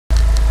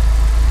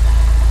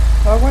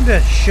I wanted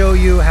to show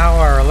you how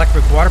our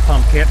electric water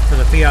pump kit for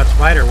the Fiat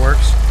Spider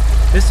works.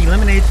 This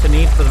eliminates the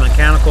need for the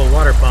mechanical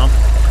water pump,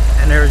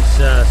 and there's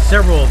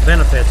several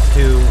benefits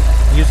to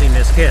using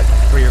this kit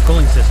for your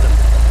cooling system.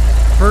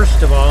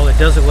 First of all, it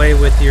does away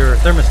with your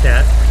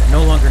thermostat. It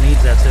no longer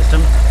needs that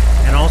system,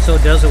 and also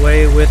does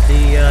away with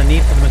the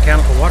need for the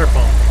mechanical water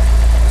pump.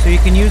 So you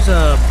can use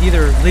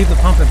either leave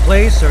the pump in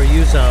place or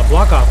use a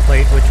block-off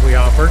plate, which we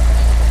offer,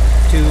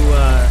 to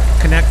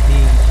connect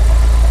the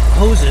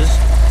hoses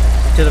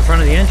to the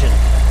front of the engine.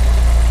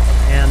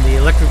 And the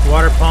electric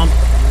water pump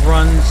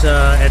runs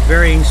at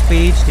varying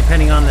speeds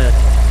depending on the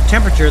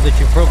temperature that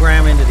you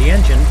program into the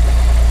engine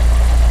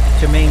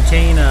to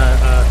maintain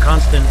a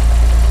constant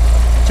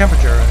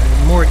temperature,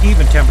 a more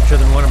even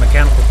temperature than what a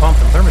mechanical pump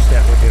and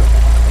thermostat would do.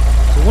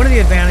 So one of the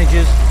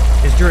advantages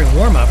is during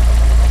warm-up,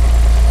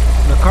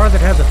 the car that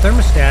has a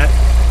thermostat,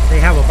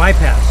 they have a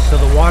bypass, so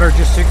the water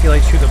just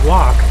circulates through the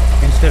block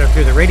instead of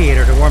through the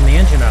radiator to warm the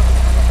engine up.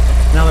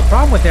 Now the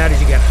problem with that is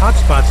you get hot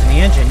spots in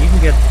the engine. You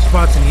can get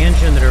spots in the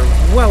engine that are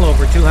well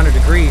over 200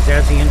 degrees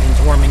as the engine's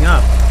warming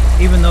up,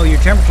 even though your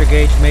temperature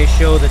gauge may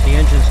show that the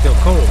engine's still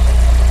cold.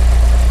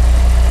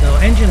 So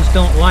engines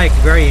don't like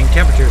varying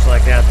temperatures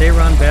like that. They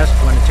run best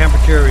when the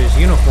temperature is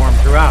uniform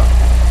throughout.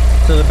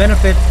 So the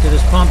benefit to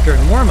this pump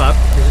during warm-up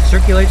is it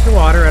circulates the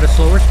water at a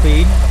slower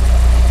speed,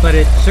 but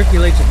it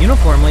circulates it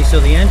uniformly so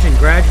the engine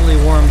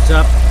gradually warms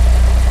up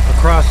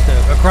across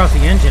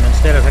the engine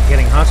instead of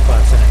getting hot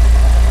spots in it.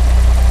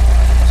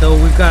 So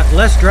we've got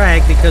less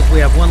drag because we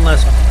have one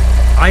less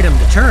item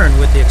to turn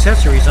with the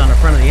accessories on the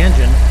front of the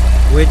engine,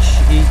 which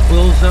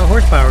equals a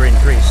horsepower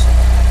increase.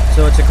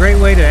 So it's a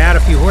great way to add a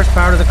few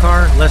horsepower to the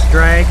car, less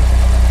drag,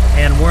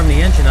 and warm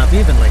the engine up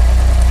evenly.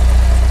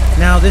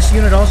 Now this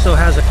unit also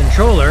has a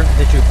controller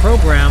that you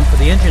program for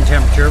the engine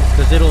temperature,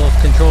 because it'll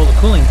control the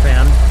cooling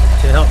fan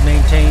to help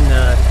maintain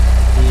the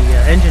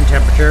engine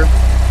temperature.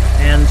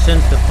 And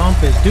since the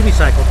pump is duty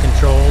cycle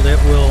controlled,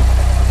 it will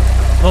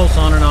pulse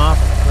on and off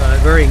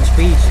varying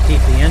speeds to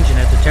keep the engine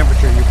at the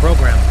temperature you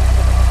program.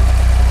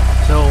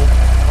 So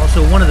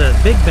also one of the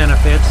big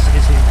benefits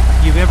is if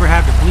you've ever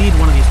had to bleed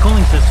one of these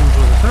cooling systems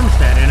with a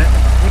thermostat in it,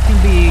 it can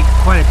be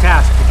quite a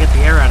task to get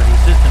the air out of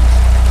these systems.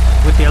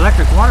 With the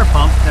electric water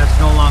pump, that's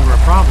no longer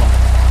a problem.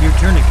 You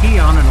turn the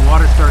key on and the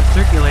water starts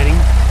circulating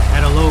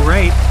at a low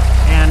rate,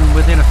 and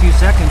within a few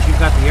seconds you've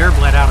got the air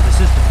bled out of the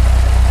system.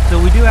 So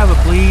we do have a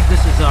bleed.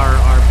 This is our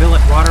billet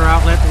water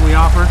outlet that we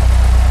offer.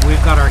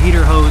 We've got our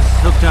heater hose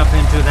hooked up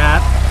into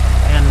that,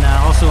 and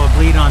also a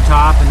bleed on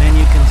top, and then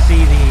you can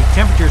see the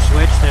temperature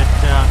switch that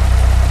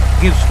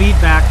gives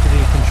feedback to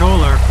the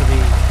controller for the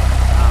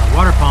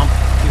water pump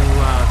to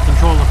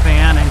control the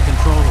fan and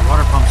control the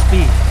water pump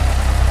speed.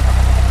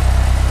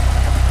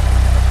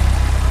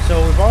 So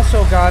we've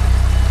also got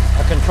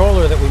a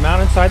controller that we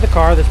mount inside the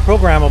car that's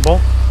programmable.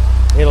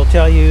 It'll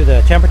tell you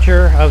the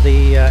temperature of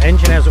the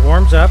engine as it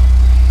warms up.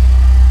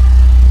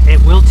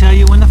 It will tell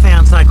you when the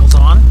fan cycle's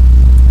on.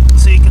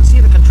 So you can see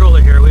the controller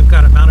here. We've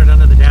got it mounted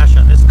under the dash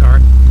on this car,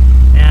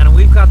 and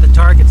we've got the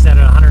target set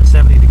at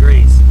 170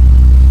 degrees.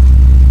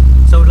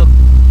 So the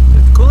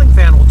cooling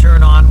fan will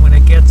turn on when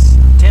it gets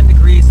 10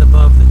 degrees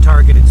above the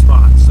targeted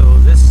spot. So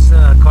this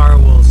car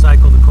will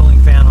cycle the cooling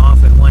fan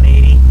off at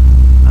 180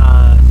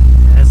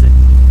 as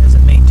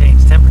it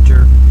maintains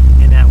temperature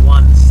in that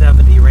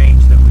 170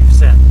 range that we've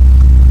set.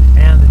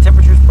 And the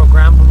temperature is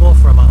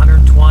programmable from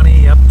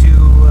 120 up to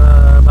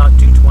about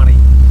 220,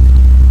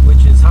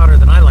 which is hotter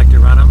than I like to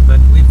run them, but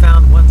we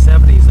found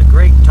 170 is a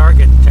great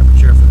target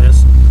temperature for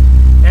this.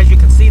 As you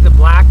can see, the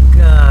black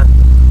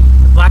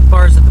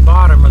bars at the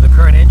bottom are the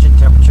current engine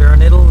temperature,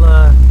 and it'll,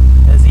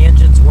 as the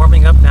engine's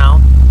warming up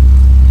now,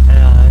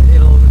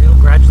 it'll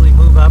gradually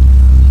move up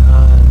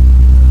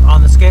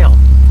on the scale.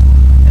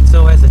 And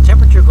so as the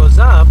temperature goes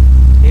up,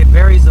 it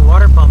varies the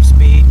water pump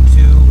speed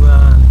to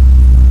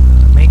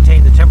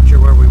maintain the temperature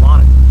where we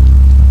want it.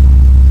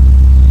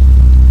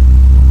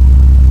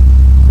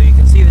 So you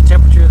can see the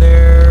temperature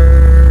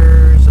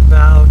there is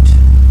about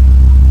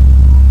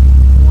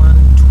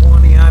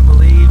 120, I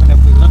believe, and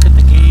if we look at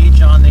the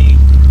gauge on the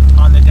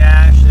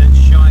dash, it's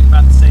showing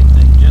about the same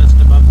thing, just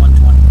above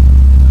 120.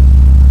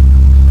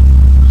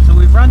 So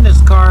we've run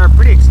this car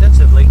pretty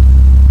extensively,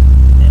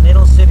 and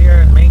it'll sit here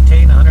and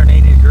maintain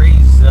 180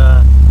 degrees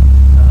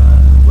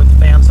with the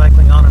fan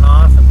cycling on and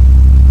off, and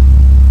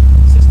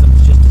the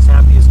system's just as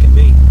happy as can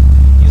be.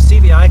 You see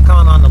the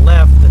icon on the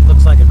left that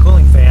looks like a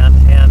cooling fan,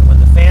 and when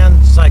the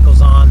fan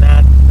cycles on,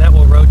 that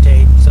will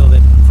rotate so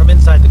that from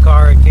inside the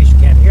car, in case you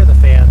can't hear the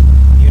fan,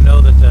 you know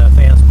that the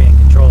fan's being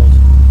controlled.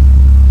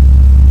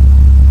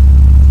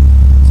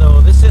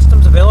 So this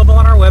system's available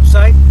on our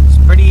website. It's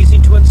pretty easy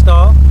to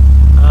install.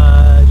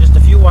 Just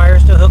a few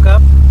wires to hook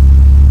up,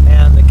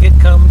 and the kit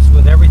comes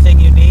with everything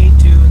you need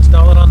to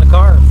install it on the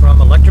car,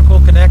 from electrical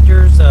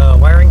connectors,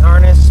 wiring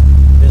harness,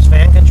 this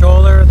fan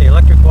controller, the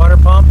electric water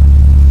pump,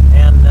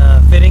 and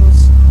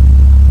fittings,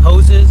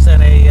 hoses,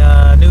 and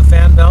a new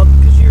fan belt,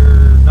 because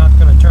you're not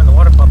going to turn the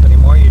water pump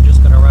anymore. You're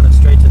just going to run it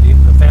straight to the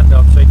fan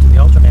belt, straight to the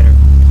alternator.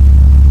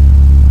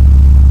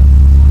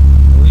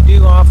 We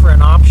do offer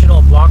an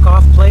optional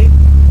block-off plate.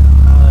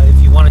 If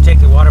you want to take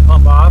the water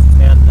pump off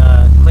and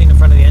clean the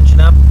front of the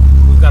engine up,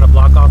 we've got a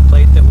block-off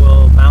plate that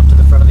will mount to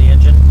the front of the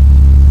engine.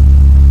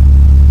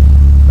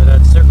 But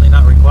that's certainly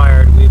not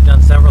required. We've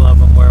done several of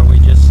them where we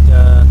just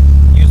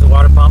use the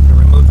water pump and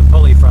remove the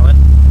pulley from it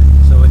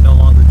so it no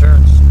longer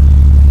turns.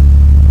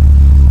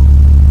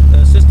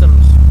 The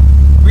system's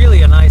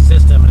really a nice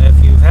system, and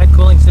if you've had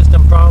cooling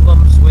system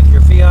problems with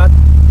your Fiat,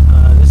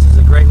 this is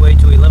a great way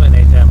to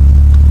eliminate them.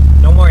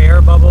 No more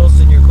air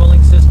bubbles in your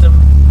cooling system.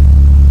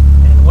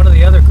 And one of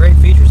the other great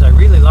features I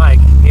really like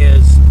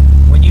is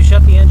when you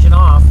shut the engine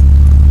off,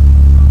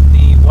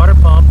 the water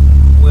pump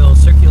will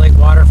circulate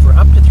water for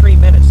up to 3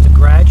 minutes to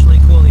gradually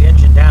cool the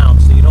engine down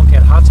so you don't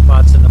get hot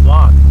spots in the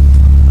block,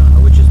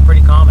 which is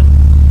pretty common.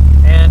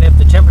 And if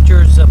the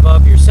temperature is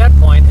above your set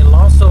point, it'll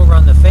also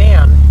run the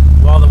fan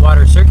while the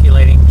water is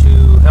circulating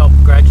to help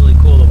gradually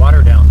cool the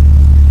water down.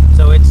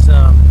 So it's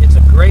a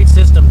great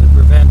system to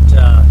prevent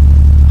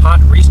hot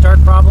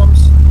restart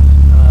problems,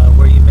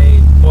 where you may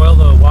boil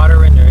the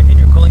water in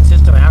your cooling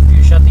system after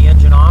you shut the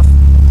engine off.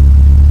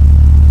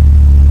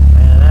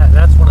 And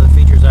that's one of the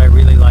features I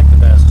really like the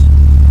best.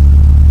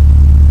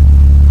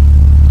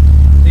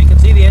 So you can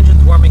see the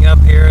engine's warming up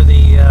here.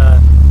 The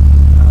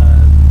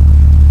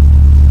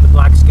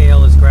black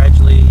scale is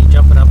gradually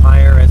jumping up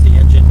higher as the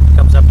engine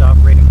comes up to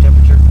operating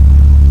temperature.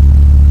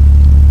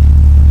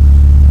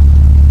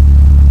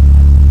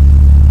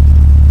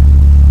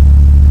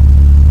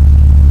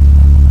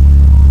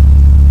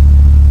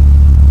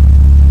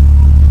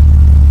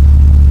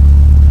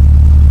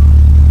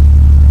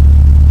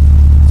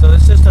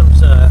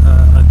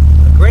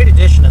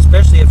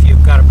 Especially if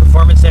you've got a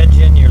performance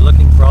engine, you're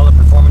looking for all the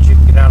performance you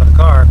can get out of the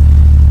car,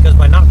 because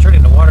by not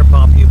turning the water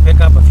pump, you pick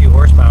up a few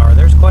horsepower.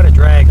 There's quite a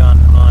drag on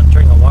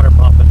turning a water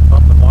pump and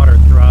pumping water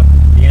throughout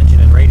the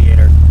engine and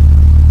radiator.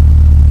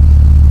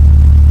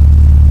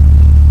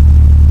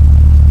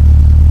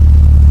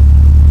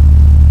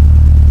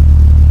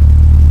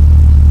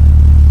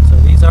 So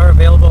these are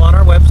available on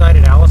our website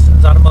at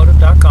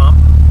allisonsautomotive.com.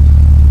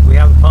 We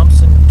have the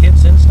pumps and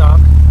kits in stock.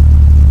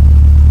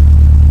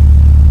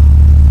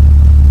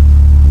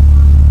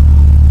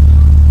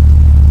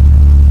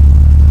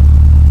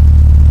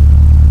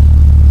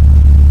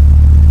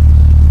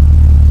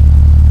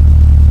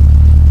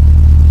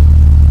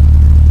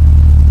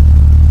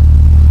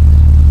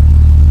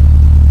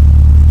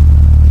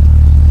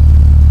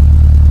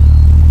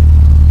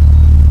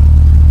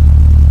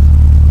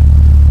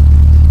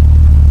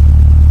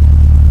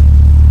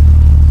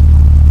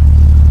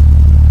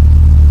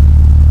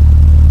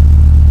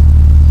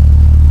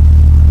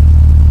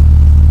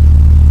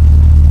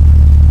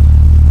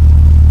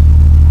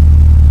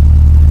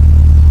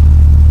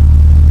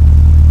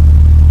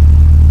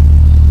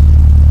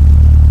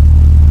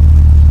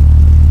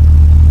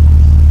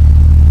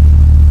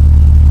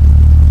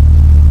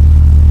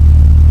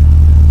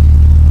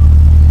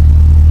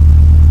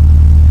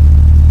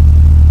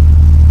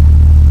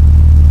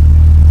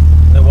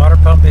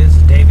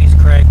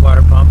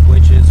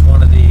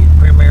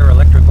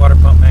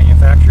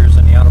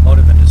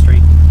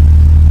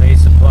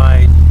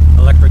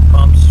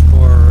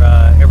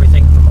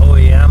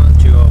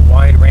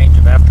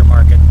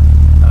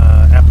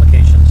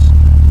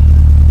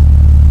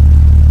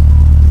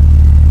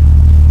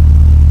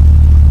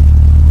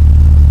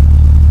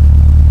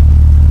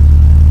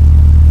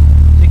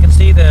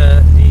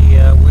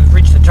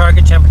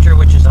 Target temperature,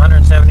 which is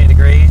 170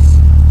 degrees.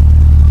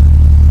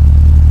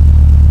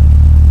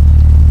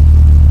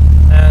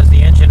 As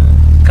the engine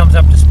comes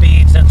up to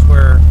speed, since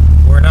we're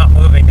not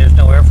moving, there's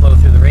no airflow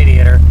through the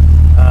radiator.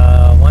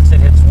 Once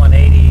it hits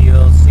 180,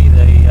 you'll see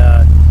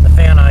the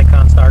fan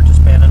icon start to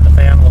spin, and the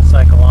fan will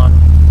cycle on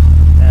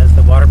as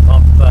the water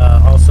pump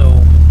also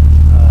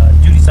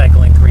duty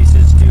cycle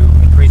increases to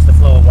increase the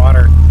flow of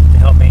water to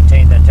help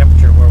maintain that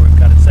temperature where we've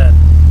got it set.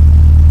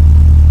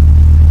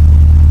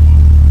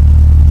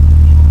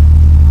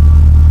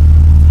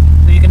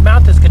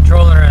 Mount this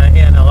controller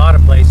in a lot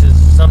of places.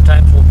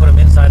 Sometimes we'll put them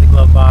inside the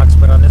glove box,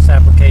 but on this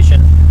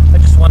application I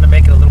just wanted to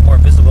make it a little more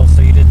visible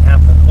so you didn't have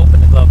to open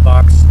the glove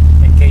box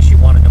in case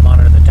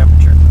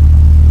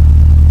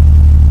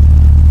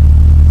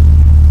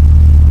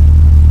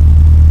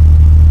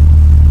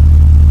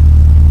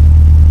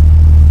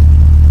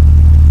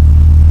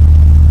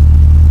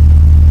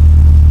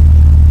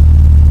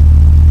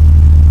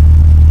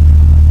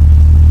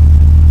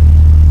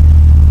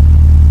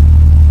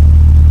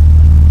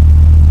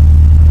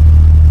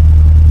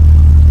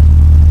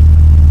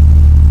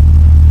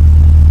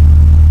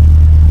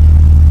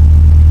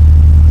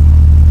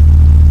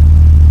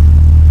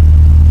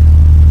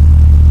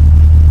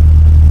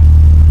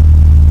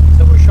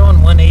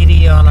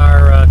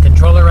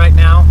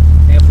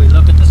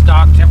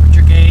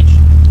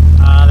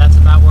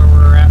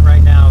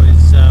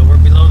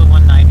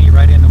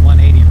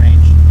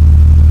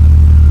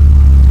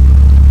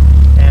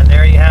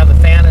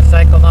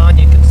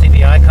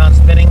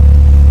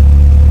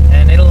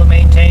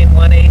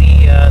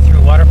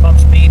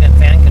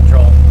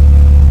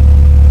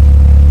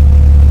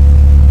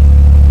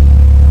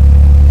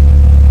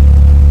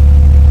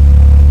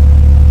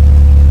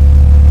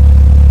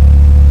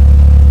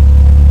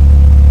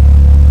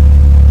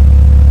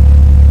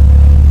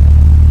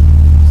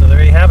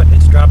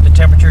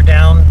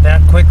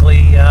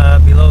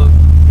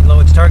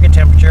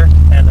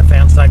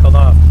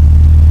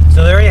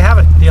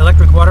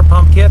water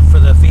pump kit for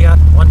the Fiat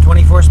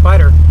 124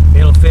 Spider.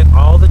 It'll fit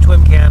all